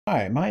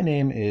Hi, my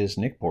name is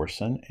Nick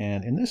Borson,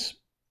 and in this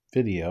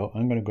video,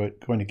 I'm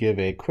going to give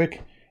a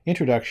quick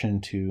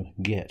introduction to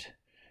Git,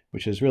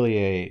 which is really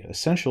an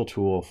essential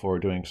tool for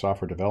doing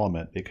software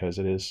development because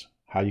it is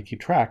how you keep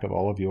track of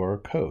all of your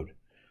code,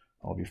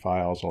 all of your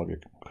files, all of your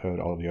code,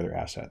 all of your other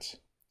assets.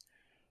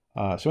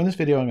 So in this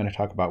video, I'm going to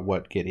talk about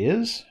what Git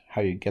is,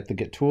 how you get the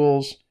Git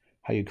tools,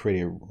 how you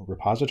create a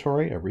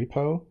repository, a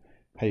repo,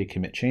 how you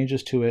commit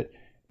changes to it,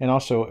 and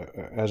also,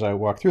 as I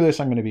walk through this,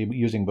 I'm going to be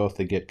using both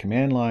the Git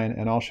command line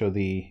and also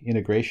the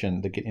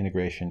Git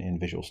integration in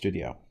Visual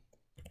Studio.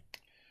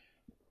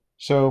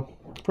 So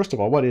first of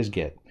all, what is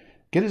Git?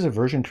 Git is a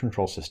version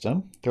control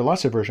system. There are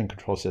lots of version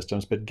control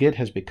systems, but Git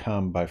has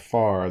become by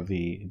far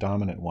the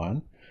dominant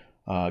one.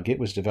 Git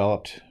was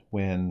developed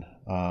when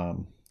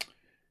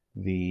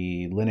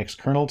the Linux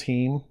kernel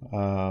team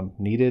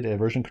needed a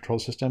version control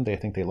system. I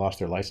think they lost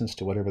their license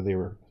to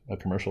whatever a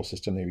commercial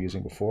system they were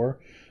using before.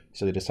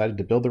 So they decided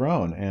to build their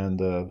own, and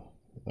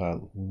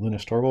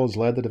Linus Torvalds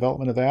led the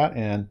development of that,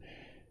 and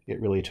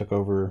it really took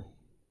over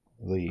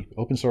the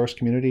open source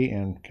community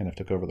and kind of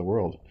took over the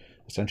world,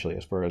 essentially,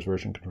 as far as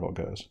version control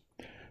goes.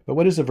 But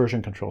what is a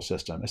version control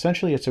system?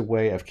 Essentially, it's a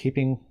way of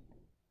keeping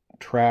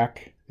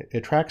track.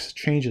 It tracks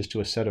changes to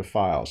a set of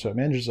files. So it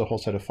manages a whole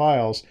set of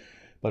files,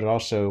 but it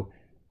also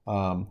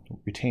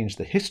retains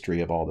the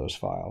history of all those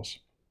files.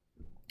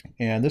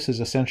 And this is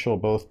essential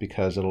both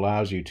because it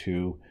allows you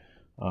to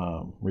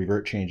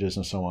revert changes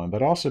and so on,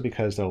 but also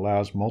because it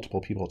allows multiple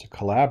people to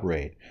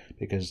collaborate,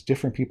 because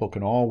different people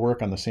can all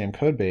work on the same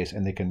code base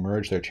and they can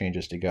merge their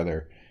changes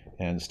together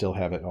and still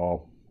have it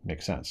all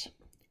make sense,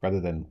 rather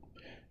than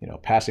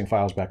passing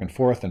files back and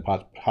forth and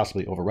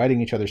possibly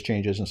overwriting each other's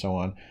changes and so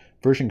on.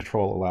 Version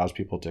control allows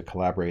people to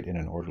collaborate in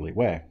an orderly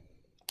way.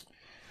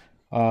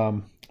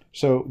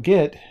 So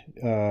Git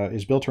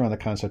is built around the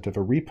concept of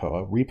a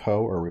repo. A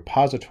repo or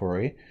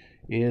repository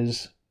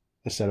is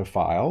a set of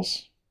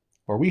files,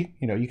 or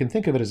you can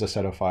think of it as a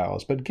set of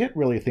files, but Git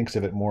really thinks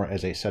of it more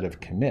as a set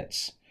of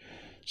commits.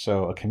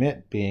 So a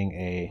commit being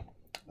a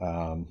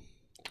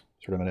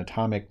sort of an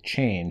atomic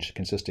change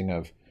consisting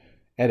of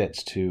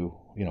edits to,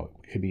 it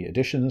could be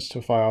additions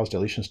to files,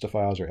 deletions to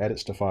files, or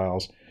edits to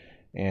files.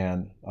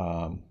 And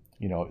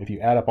if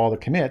you add up all the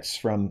commits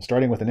from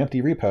starting with an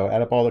empty repo,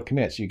 add up all the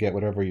commits, you get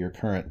whatever the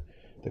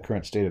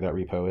current state of that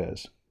repo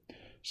is.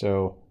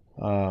 So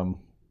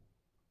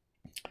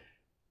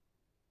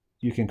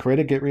you can create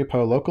a Git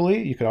repo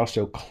locally. You could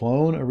also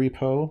clone a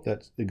repo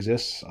that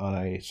exists on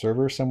a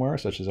server somewhere,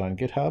 such as on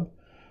GitHub.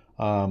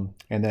 And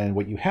then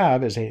what you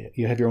have is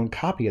you have your own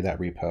copy of that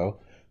repo,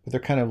 but they're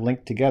kind of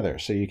linked together.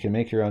 So you can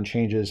make your own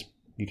changes.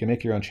 You can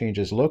make your own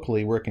changes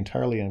locally, work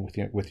entirely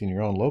within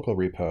your own local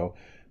repo,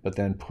 but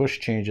then push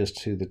changes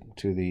to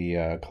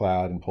the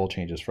cloud and pull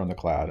changes from the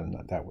cloud, and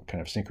that kind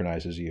of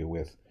synchronizes you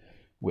with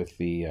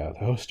the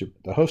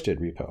hosted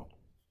repo.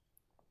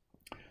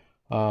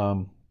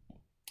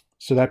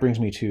 So that brings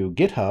me to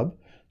GitHub.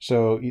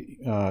 So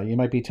you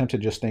might be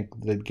tempted to just think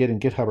that Git and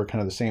GitHub are kind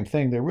of the same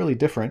thing. They're really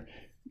different.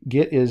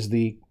 Git is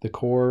the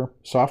core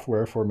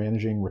software for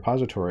managing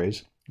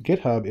repositories.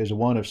 GitHub is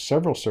one of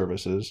several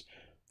services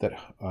that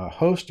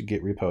host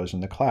Git repos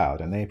in the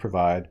cloud, and they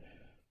provide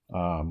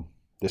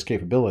this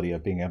capability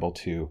of being able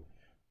to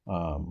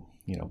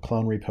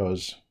clone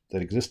repos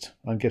that exist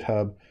on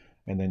GitHub,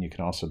 and then you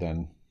can also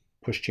then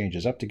push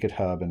changes up to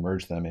GitHub and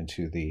merge them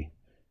into the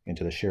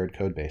shared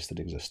code base that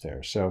exists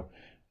there. So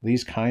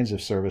these kinds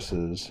of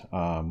services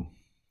are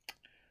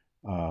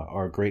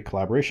great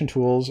collaboration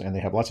tools, and they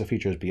have lots of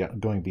features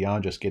going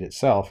beyond just Git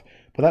itself,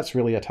 but that's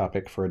really a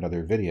topic for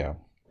another video.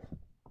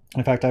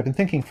 In fact, I've been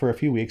thinking for a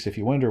few weeks, if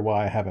you wonder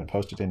why I haven't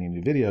posted any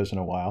new videos in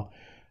a while,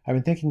 I've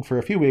been thinking for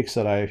a few weeks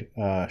that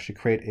I should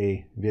create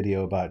a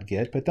video about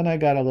Git, but then I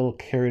got a little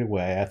carried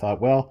away. I thought,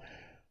 well,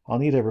 I'll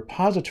need a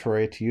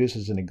repository to use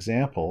as an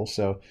example.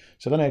 So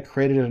then I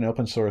created an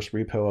open source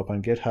repo up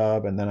on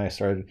GitHub, and then I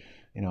started,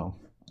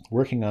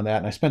 working on that.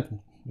 And I spent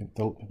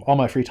all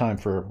my free time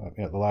for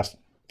the last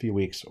few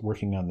weeks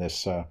working on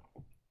this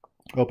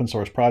open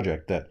source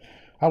project that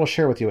I will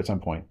share with you at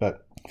some point.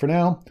 But for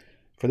now,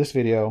 for this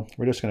video,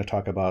 we're just going to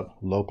talk about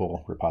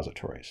local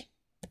repositories.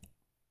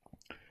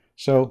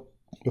 So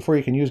before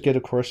you can use Git,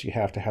 of course, you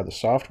have to have the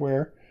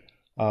software.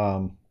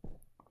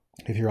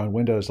 If you're on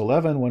Windows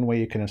 11, one way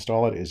you can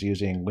install it is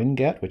using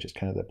winget, which is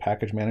kind of the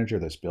package manager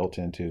that's built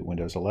into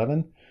Windows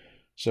 11.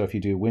 So if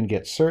you do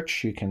winget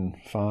search, you can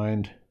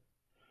find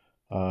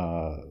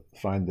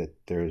that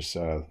there's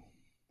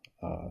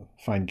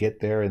find Git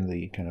there in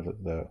the kind of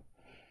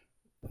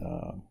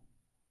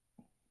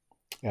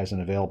as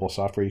an available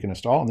software you can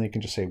install, and then you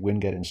can just say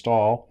winget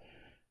install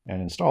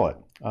and install it.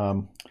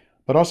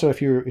 But also,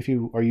 if you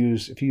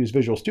use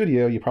Visual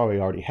Studio, you probably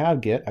already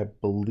have Git. I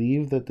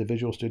believe that the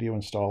Visual Studio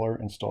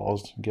installer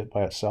installs Git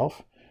by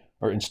itself,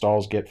 or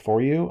installs Git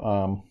for you.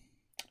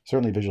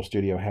 Certainly, Visual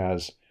Studio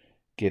has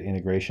Git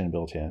integration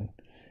built in,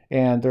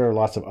 and there are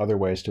lots of other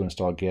ways to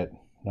install Git,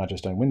 not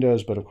just on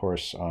Windows, but of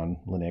course on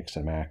Linux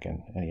and Mac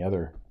and any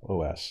other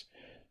OS.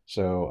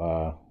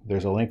 So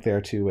there's a link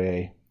there to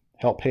a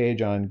help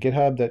page on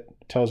GitHub that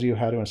tells you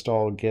how to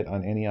install Git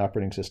on any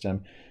operating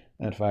system.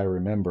 And if I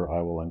remember,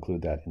 I will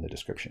include that in the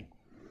description.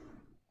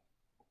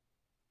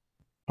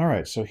 All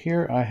right, so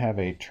here I have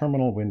a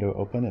terminal window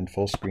open in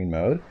full screen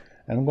mode,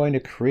 and I'm going to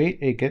create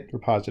a Git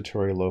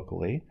repository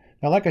locally.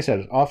 Now, like I said,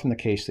 it's often the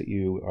case that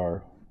you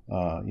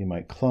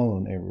might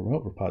clone a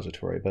remote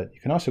repository, but you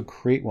can also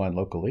create one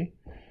locally.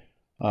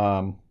 So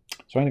I'm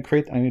going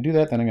to do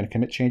that, then I'm going to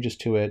commit changes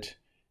to it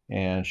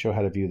and show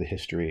how to view the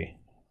history,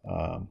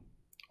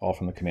 all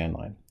from the command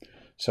line.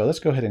 So let's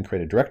go ahead and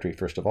create a directory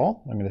first of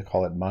all. I'm going to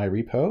call it my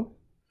repo.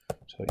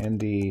 So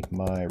md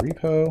my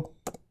repo,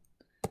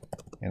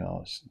 and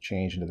I'll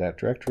change into that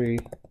directory.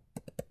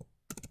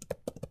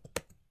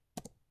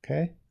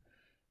 Okay.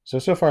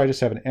 So far I just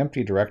have an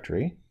empty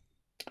directory.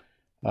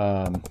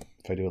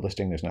 If I do a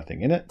listing, there's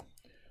nothing in it.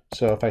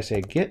 So if I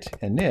say git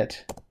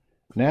init,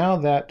 now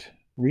that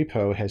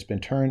directory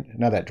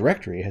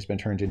has been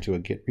turned into a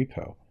Git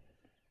repo.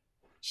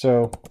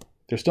 So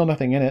there's still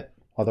nothing in it,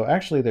 although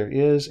actually there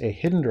is a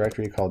hidden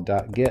directory called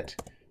 .git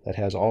that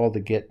has all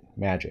the Git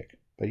magic.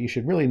 But you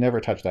should really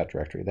never touch that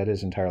directory. That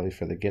is entirely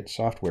for the Git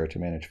software to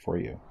manage for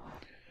you.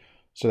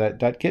 So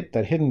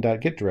that hidden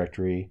 .git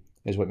directory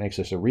is what makes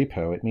this a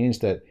repo. It means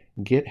that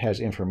Git has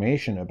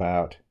information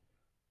about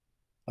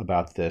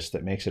this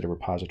that makes it a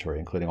repository,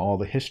 including all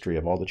the history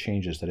of all the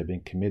changes that have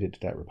been committed to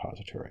that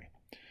repository.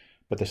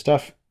 But the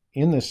stuff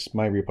in this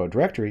my repo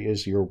directory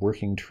is your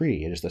working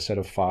tree. It is the set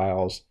of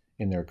files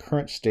in their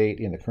current state,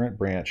 in the current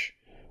branch,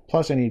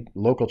 plus any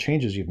local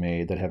changes you've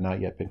made that have not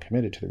yet been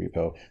committed to the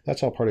repo.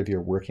 That's all part of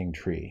your working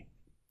tree.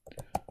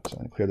 So I'm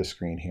going to clear the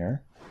screen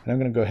here. And I'm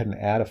going to go ahead and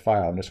add a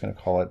file. I'm just going to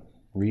call it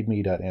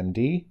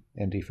readme.md,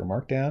 MD for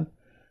Markdown.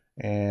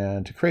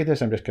 And to create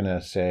this, I'm just going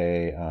to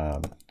say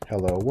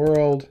hello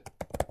world,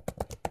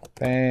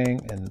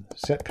 bang, and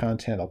set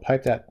content. I'll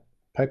pipe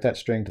that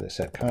string to the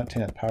set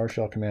content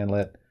PowerShell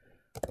commandlet,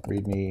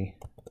 readme.md.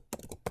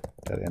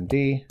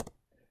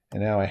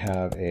 And now I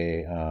have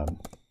a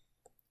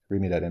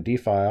readme.md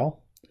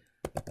file.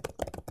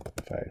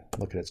 If I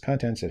look at its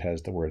contents, it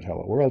has the word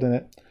hello world in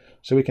it.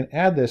 So we can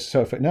add this.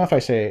 So if I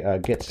say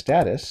git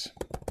status,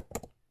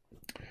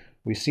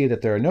 we see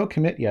that there are no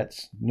commits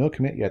yet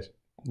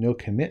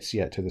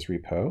to this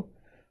repo.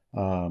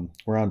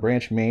 We're on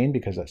branch main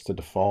because that's the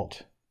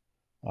default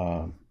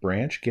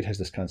branch. Git has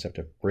this concept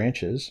of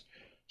branches.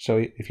 So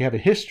if you have a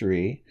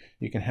history,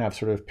 you can have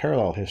sort of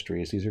parallel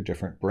histories. These are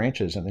different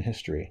branches in the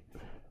history,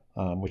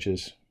 which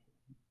is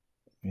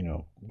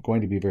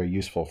going to be very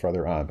useful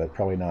further on, but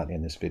probably not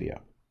in this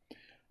video.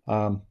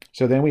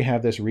 So then we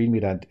have this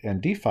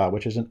readme.md file,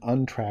 which is an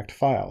untracked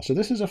file. So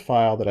this is a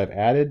file that I've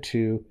added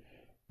to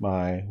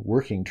my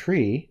working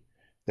tree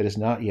that is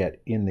not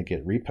yet in the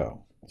Git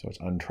repo. So it's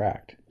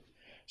untracked.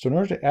 So in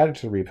order to add it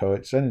to the repo,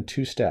 it's done in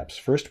two steps.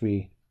 First,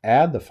 we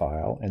add the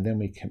file, and then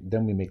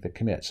we make the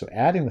commit. So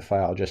adding the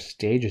file just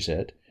stages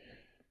it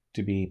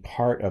to be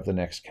part of the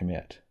next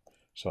commit.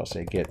 So I'll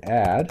say git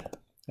add,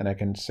 and I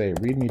can say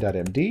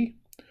readme.md,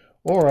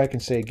 or I can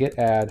say git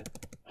add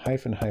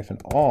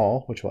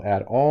 --all, which will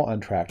add all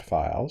untracked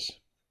files.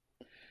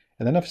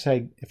 And then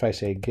if I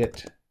say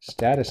git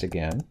status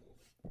again,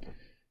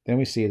 then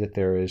we see that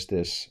there is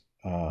this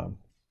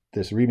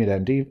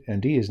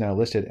readme.md is now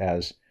listed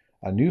as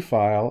a new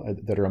file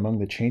that are among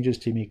the changes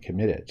to be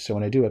committed. So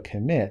when I do a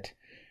commit,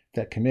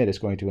 that commit is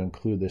going to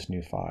include this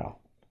new file.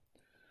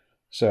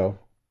 So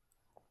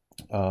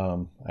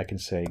I can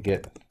say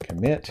git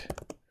commit,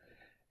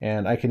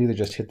 and I can either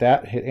just hit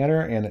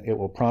enter, and it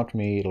will prompt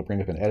me, it'll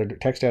bring up an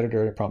text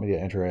editor to prompt me to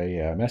enter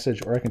a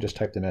message, or I can just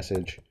type the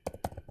message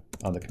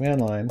on the command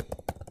line,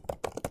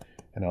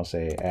 and I'll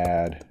say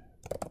add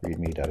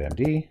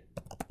readme.md,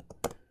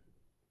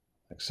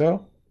 like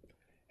so.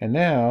 And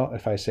now,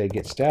 if I say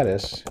git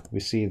status, we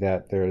see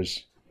that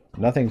there's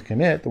nothing to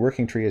commit. The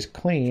working tree is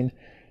clean.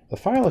 The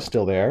file is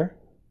still there,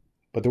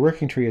 but the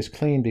working tree is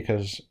clean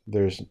because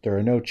there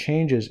are no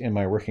changes in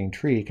my working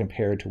tree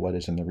compared to what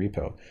is in the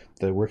repo.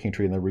 The working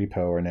tree and the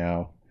repo are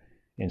now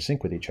in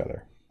sync with each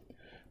other.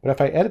 But if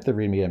I edit the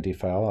readme.md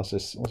file, let's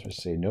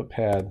just say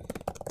notepad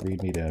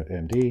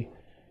readme.md,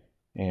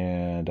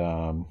 and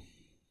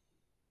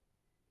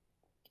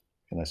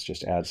let's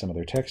just add some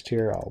other text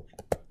here.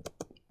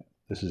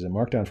 This is in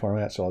Markdown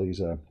format, so I'll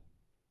use a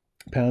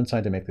pound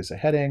sign to make this a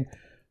heading.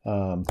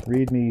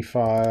 Readme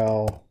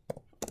file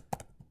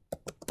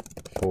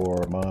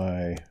for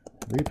my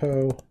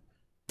repo,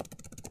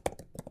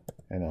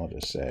 and I'll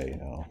just say,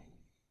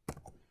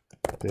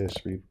 this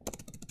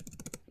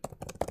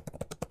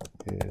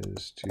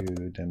is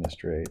to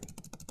demonstrate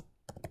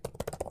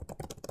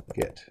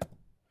Git.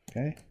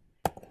 Okay,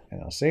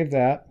 and I'll save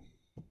that.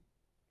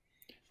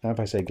 Now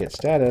if I say git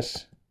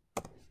status,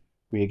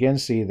 we again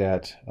see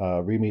that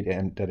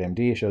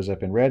readme.md shows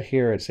up in red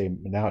here.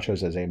 Now it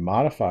shows as a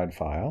modified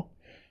file.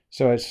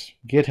 So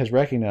Git has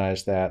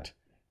recognized that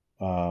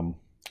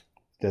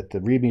that the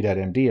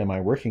readme.md in my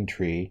working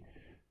tree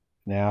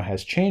now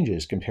has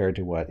changes compared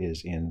to what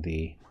is in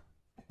the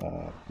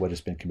what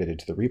has been committed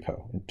to the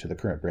repo, to the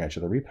current branch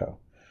of the repo.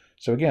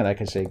 So again, I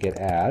can say git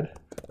add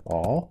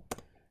all,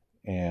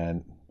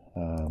 and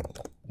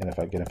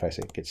if I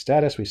say git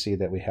status, we see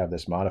that we have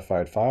this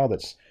modified file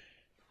that's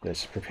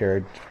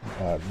prepared,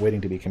 waiting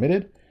to be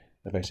committed.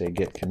 If I say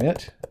git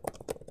commit,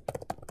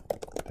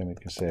 then we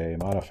can say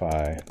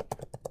modify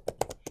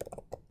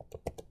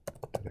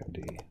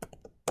 .md.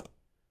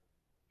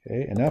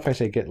 Okay, and now if I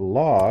say git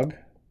log,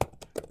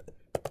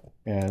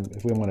 and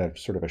if we want a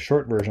sort of a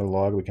short version of the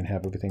log, we can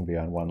have everything be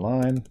on one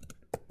line,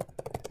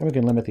 and we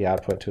can limit the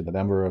output to the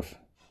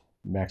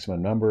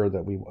maximum number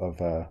that we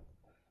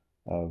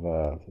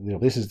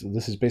this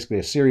is basically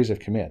a series of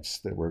commits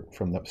that we're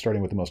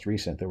starting with the most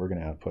recent that we're going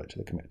to output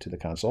to the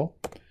console.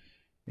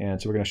 And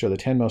so we're going to show the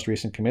 10 most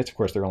recent commits. Of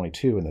course, there are only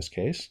 2 in this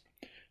case.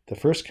 The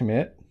first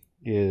commit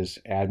is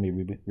add me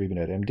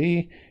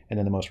readme.md, and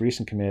then the most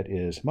recent commit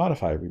is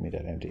modify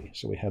readme.md.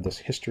 So we have this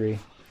history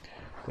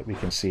that we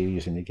can see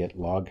using the git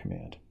log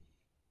command.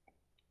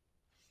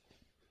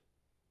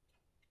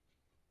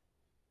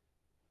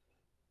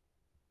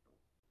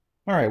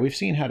 All right, we've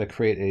seen how to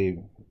create a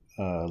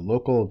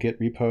local Git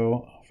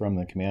repo from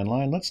the command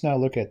line. Let's now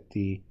look at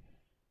the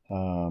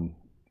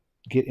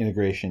Git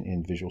integration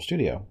in Visual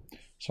Studio.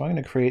 So I'm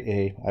going to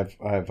create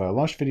I've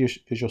launched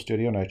Visual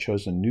Studio, and I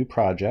chose a new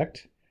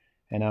project,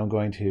 and now I'm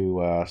going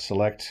to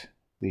select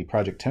the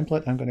project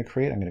template I'm going to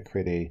create. I'm going to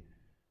create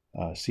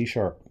a C#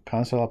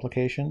 console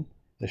application.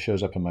 This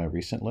shows up in my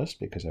recent list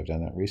because I've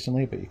done that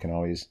recently, but you can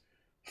always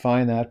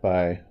find that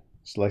by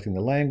selecting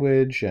the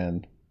language,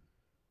 and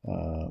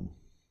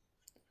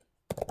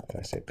if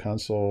I say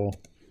console,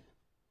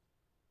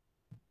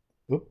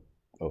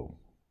 all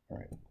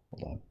right,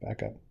 hold on,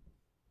 back up.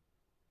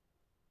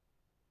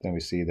 Then we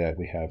see that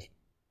we have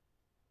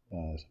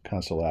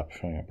console app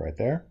showing up right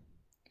there.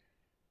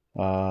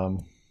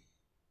 I'm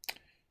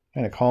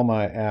going to call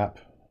my app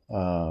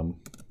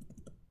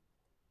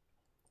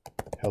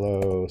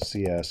hello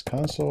CS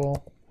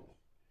console,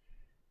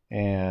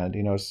 and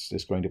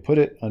it's going to put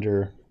it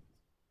under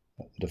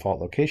the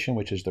default location,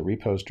 which is the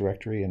repos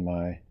directory in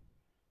my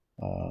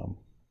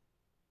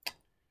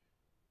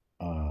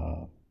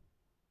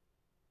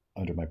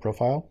under my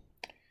profile,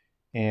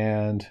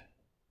 and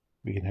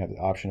we can have the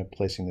option of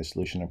placing the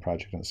solution and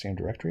project in the same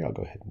directory. I'll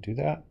go ahead and do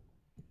that.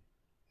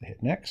 I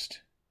hit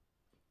next.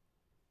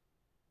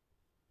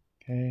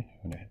 Okay,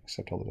 I'm going to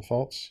accept all the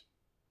defaults.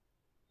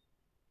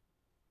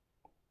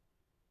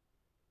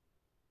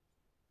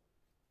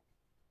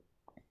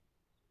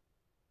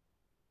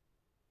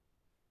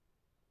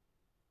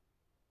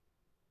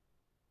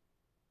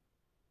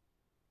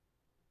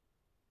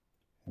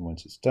 And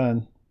once it's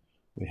done,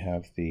 we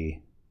have the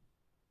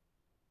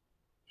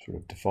sort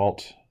of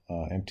default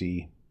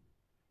empty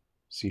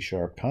C#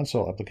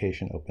 console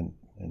application open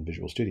in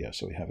Visual Studio.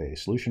 So we have a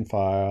solution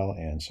file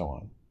and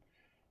so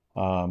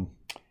on.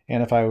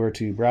 And if I were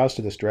to browse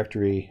to this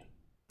directory,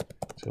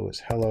 so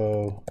it's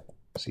hello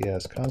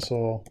CS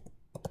console,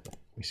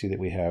 we see that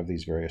we have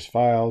these various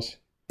files.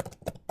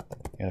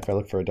 And if I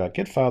look for a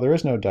 .git file, there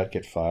is no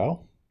 .git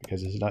file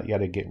because this is not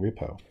yet a Git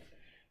repo.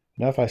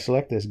 Now if I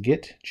select this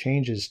Git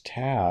Changes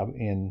tab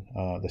in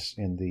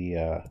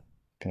the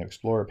kind of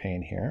Explorer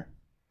pane here,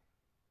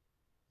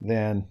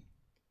 then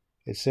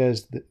it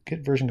says that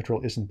Git version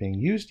control isn't being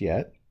used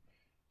yet,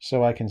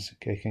 so I can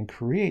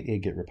create a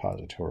Git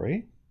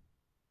repository,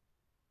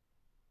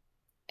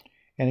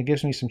 and it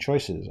gives me some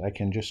choices. I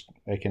can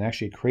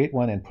actually create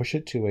one and push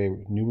it to a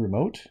new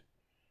remote.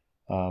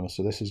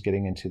 So this is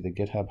getting into the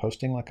GitHub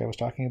hosting like I was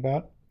talking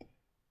about.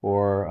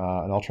 Or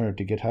an alternative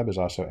to GitHub is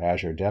also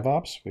Azure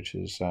DevOps, which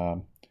is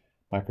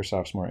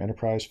Microsoft's more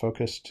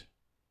enterprise-focused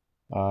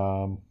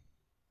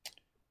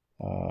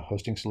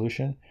hosting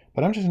solution.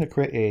 But I'm just going to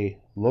create a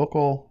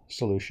local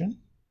solution,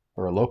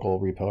 or a local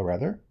repo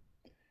rather.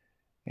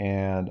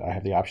 And I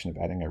have the option of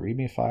adding a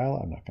README file.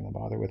 I'm not going to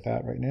bother with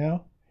that right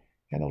now.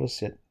 And I'll just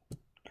hit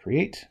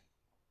create.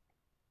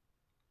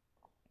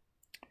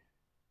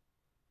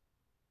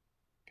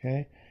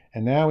 Okay.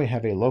 And now we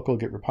have a local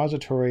Git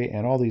repository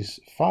and all these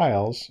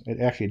files. It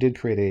actually did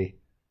create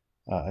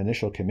a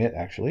initial commit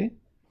actually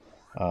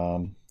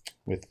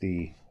with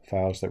the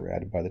files that were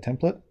added by the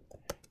template.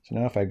 So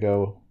now if I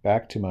go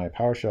back to my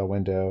PowerShell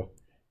window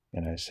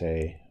and I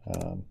say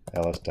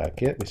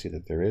ls.git, we see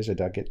that there is a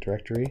 .git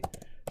directory.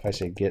 If I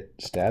say git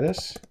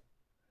status,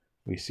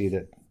 we see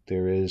that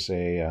there is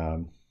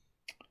a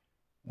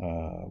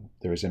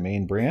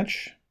main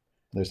branch.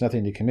 There's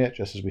nothing to commit,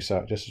 just as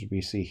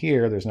we see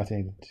here. There's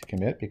nothing to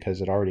commit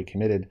because it already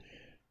committed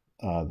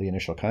the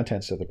initial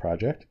contents of the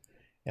project.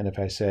 And if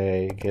I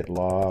say git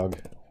log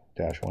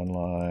 -1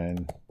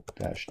 line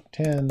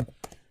 -10,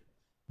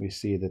 we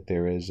see that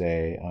there is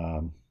a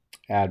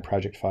add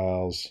project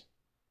files.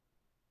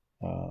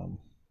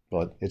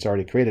 Well, it's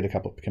already created a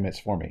couple of commits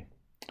for me.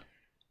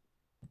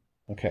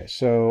 Okay,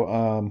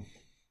 so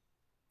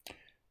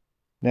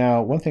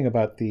now one thing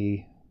about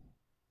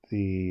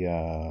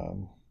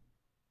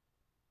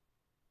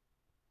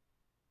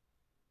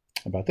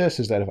about this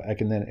is that if I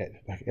can then,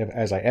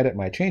 as I edit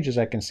my changes,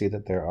 I can see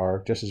that there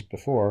are, just as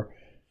before,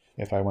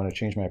 if I want to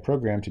change my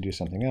program to do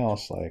something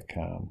else, like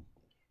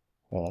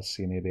well, let's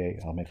see, maybe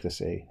I'll make this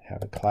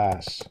have a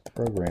class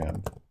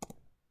program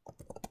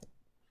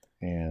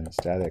and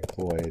static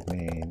void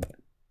main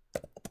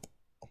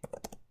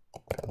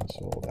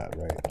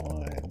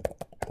console.writeLine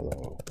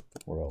hello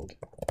world.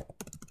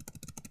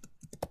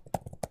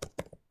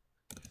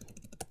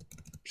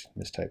 Just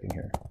mistyping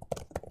here.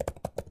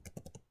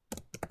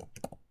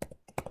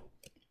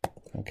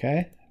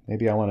 Okay,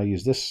 maybe I want to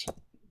use this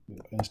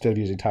instead of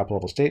using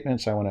top-level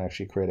statements. I want to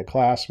actually create a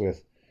class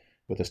with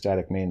a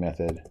static main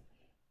method.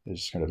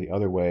 Is kind of the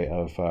other way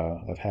of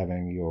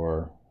having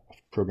your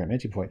program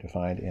entry point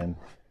defined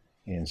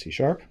in C#.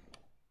 And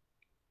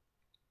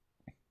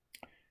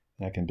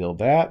I can build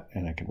that,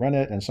 and I can run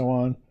it, and so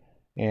on.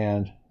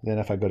 And then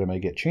if I go to my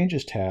Get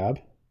Changes tab,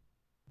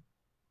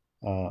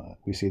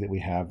 we see that we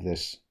have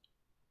this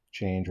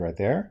change right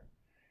there.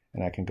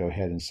 And I can go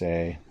ahead and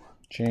say,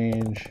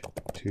 change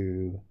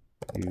to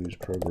use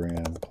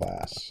program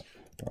class.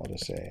 Or I'll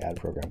just say add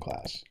program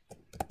class.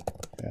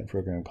 Add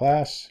program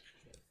class.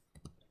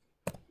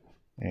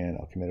 And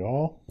I'll commit it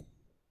all.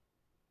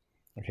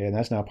 Okay, and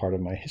that's now part of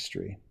my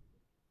history.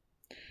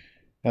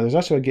 Now there's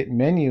also a Git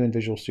menu in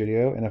Visual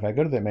Studio, and if I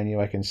go to that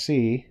menu, I can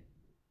see,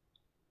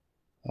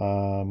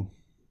 let's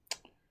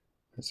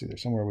see,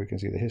 there's somewhere we can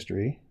see the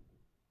history.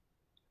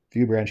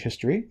 View branch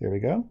history, there we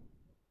go.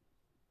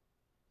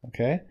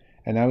 Okay,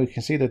 and now we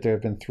can see that there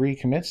have been 3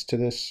 commits to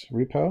this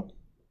repo.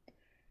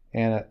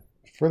 And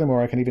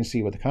furthermore, I can even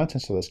see what the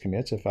contents of those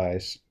commits. If I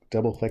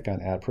double click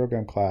on add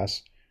program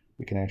class,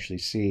 we can actually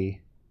see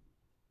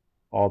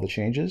all the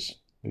changes.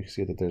 We can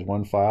see that there's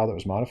one file that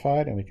was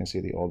modified, and we can see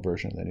the old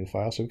version of the new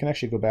file. So we can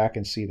actually go back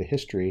and see the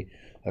history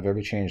of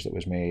every change that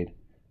was made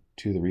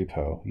to the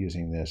repo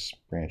using this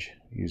branch,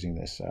 using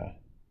this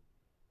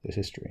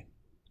history.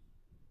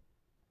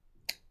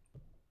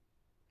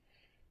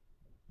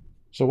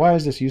 So why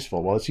is this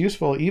useful? Well, it's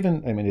useful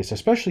it's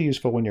especially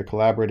useful when you're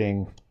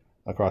collaborating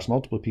across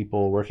multiple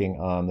people working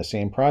on the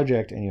same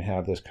project and you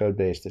have this code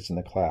base that's in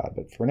the cloud.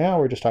 But for now,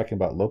 we're just talking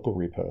about local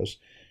repos.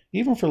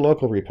 Even for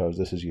local repos,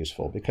 this is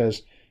useful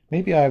because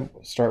maybe I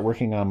start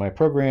working on my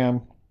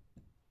program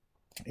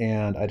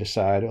and I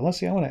decide, well, let's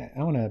see, I want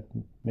to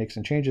make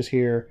some changes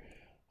here.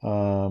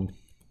 I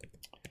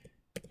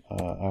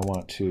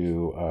want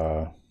to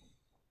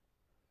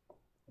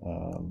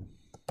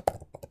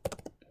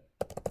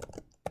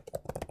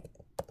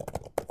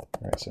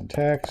write some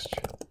text.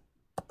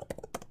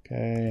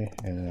 Okay,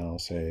 and then I'll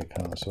say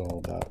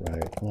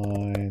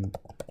console.writeLine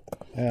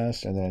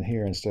s, and then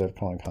here, instead of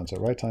calling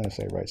console.writeLine, I'll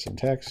say write some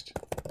text.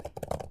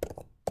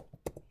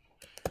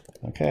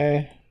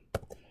 Okay,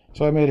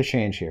 so I made a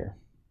change here.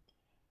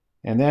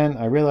 And then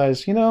I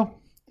realized,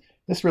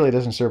 this really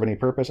doesn't serve any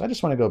purpose. I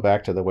just want to go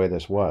back to the way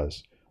this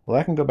was. Well,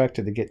 I can go back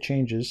to the Get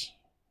Changes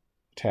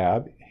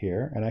tab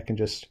here, and I can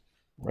just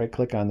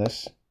right-click on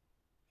this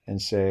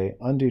and say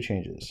Undo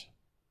Changes.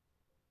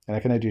 And I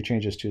can undo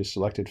changes to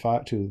selected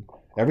file, to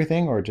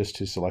everything, or just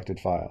to selected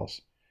files.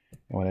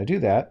 And when I do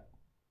that,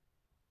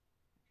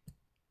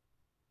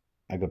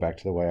 I go back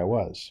to the way I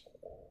was.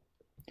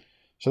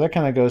 So that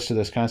kind of goes to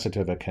this concept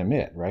of a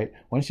commit, right?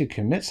 Once you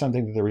commit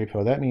something to the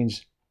repo, that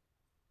means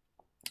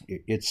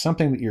it's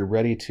something that you're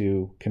ready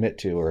to commit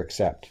to or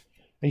accept.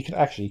 And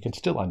you can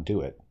still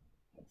undo it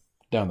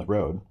down the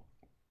road,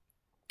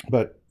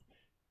 but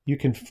you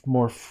can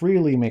more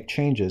freely make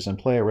changes and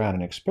play around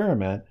and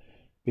experiment,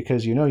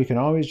 because you can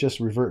always just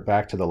revert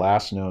back to the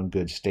last known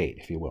good state,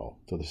 if you will,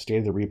 to the state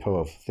of the repo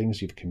of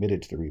things you've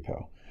committed to the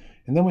repo.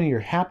 And then when you're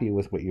happy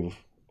with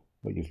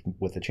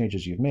with the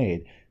changes you've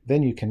made,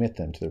 then you commit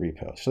them to the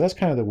repo. So that's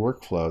kind of the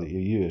workflow that you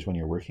use when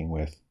you're working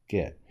with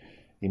Git.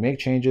 You make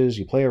changes,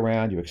 you play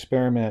around, you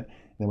experiment,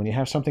 and then when you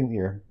have something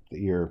that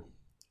you're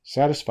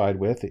satisfied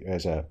with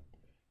as a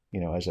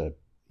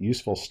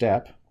useful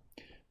step,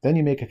 then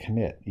you make a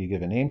commit. You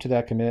give a name to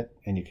that commit,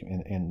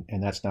 and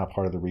that's now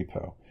part of the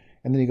repo.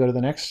 And then you go to the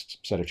next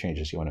set of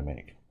changes you want to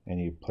make, and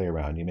you play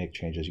around. You make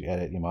changes, you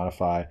edit, you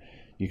modify.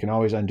 You can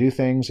always undo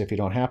things if you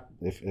don't have,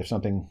 if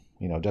something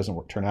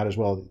doesn't turn out as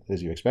well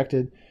as you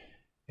expected.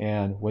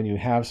 And when you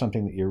have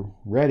something that you're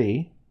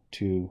ready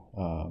to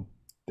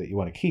that you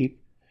want to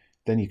keep,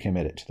 then you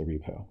commit it to the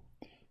repo.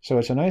 So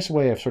it's a nice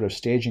way of sort of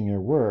staging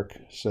your work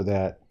so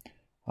that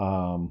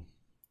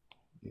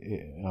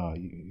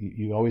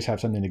you always have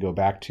something to go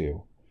back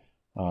to.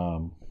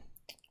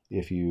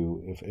 If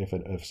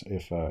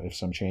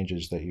some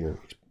changes that you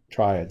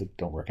try that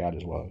don't work out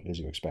as well as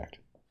you expect.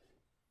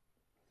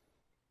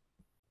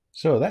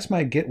 So that's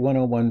my Git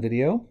 101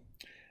 video.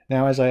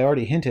 Now, as I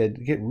already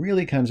hinted, Git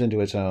really comes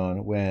into its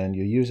own when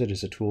you use it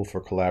as a tool for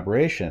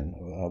collaboration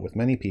with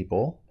many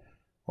people,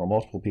 or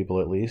multiple people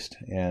at least,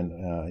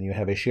 and you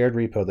have a shared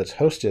repo that's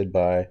hosted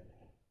by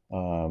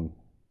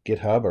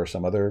GitHub or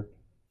some other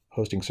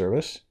hosting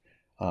service.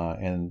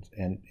 And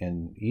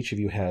each of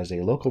you has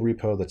a local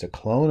repo that's a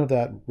clone of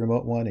that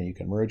remote one, and you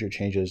can merge your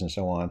changes and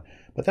so on.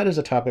 But that is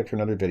a topic for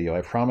another video.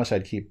 I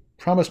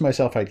promised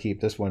myself I'd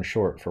keep this one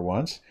short for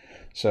once.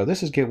 So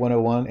this is Git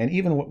 101, and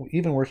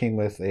even working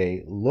with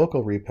a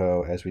local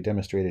repo, as we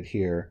demonstrated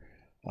here,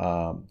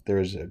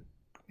 there's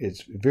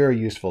it's very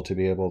useful to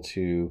be able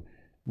to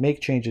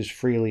make changes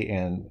freely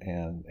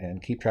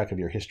and keep track of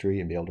your history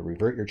and be able to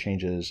revert your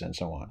changes and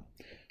so on.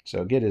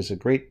 So Git is a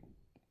great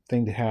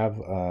thing to have,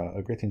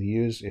 a great thing to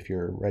use if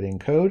you're writing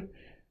code.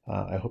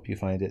 I hope you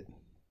find it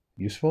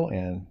useful,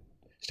 and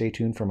stay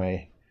tuned for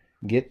my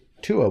Git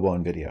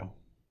 201 video.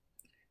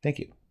 Thank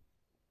you.